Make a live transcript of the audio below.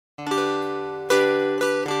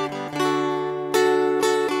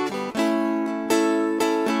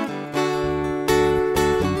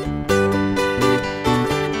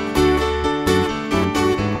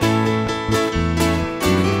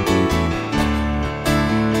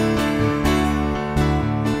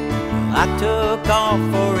I took off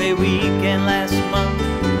for a weekend last month,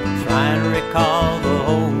 trying to recall the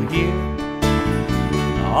whole year.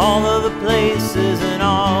 All of the places and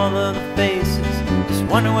all of the faces, just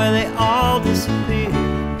wonder where they all disappeared.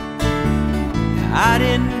 I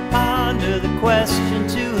didn't ponder the question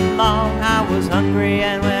too long. I was hungry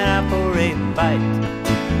and went out for a bite.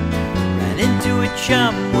 Ran into a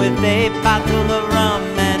chum with a bottle of rum,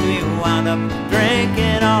 and we wound up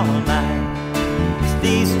drinking all night.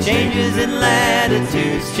 These changes in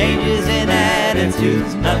latitudes, changes in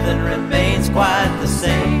attitudes, nothing remains quite the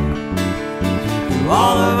same. Through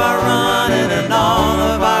all of our running and all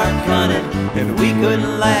of our cunning, if we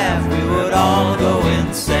couldn't laugh, we would all go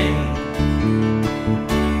insane.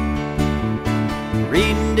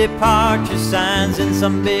 Reading departure signs in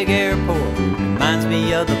some big airport reminds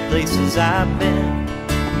me of the places I've been.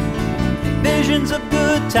 Visions of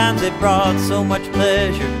good times, they brought so much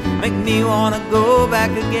pleasure, make me want to go back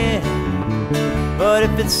again. But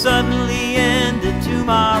if it suddenly ended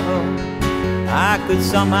tomorrow, I could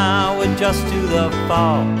somehow adjust to the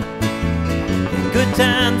fall. In good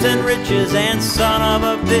times and riches and son of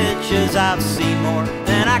a bitches, I've seen more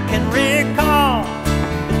than I can recall.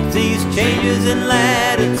 But these changes in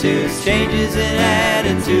latitudes, changes in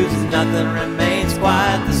attitudes, nothing remains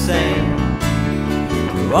quite the same.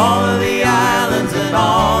 Through all of the islands and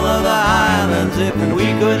all of the islands, if we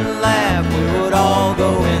couldn't laugh, we would all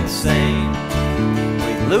go insane.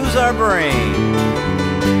 We'd lose our brain.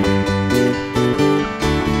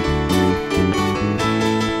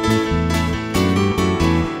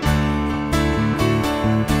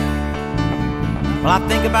 Well, I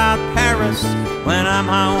think about Paris when I'm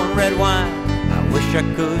high on red wine. I wish I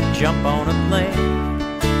could jump on a plane.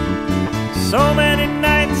 So many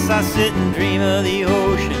nights I sit and dream of the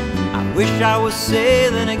ocean. I wish I was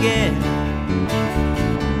sailing again.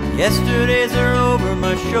 Yesterdays are over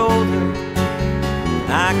my shoulder.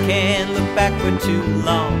 I can't look backward too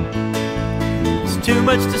long. There's too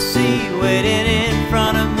much to see waiting in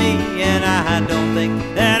front of me, and I don't think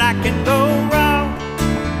that I can go wrong.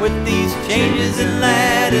 With these changes in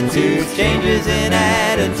latitudes, changes in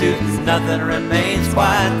attitudes, nothing remains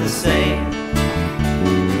quite the same.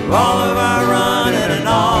 Through all of our running and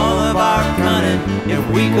all of our cunning, if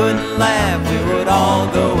we couldn't laugh, we would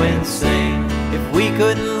all go insane. If we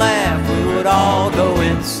couldn't laugh, we would all go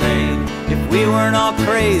insane. If we weren't all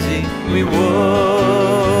crazy, we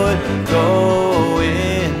would go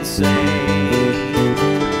insane.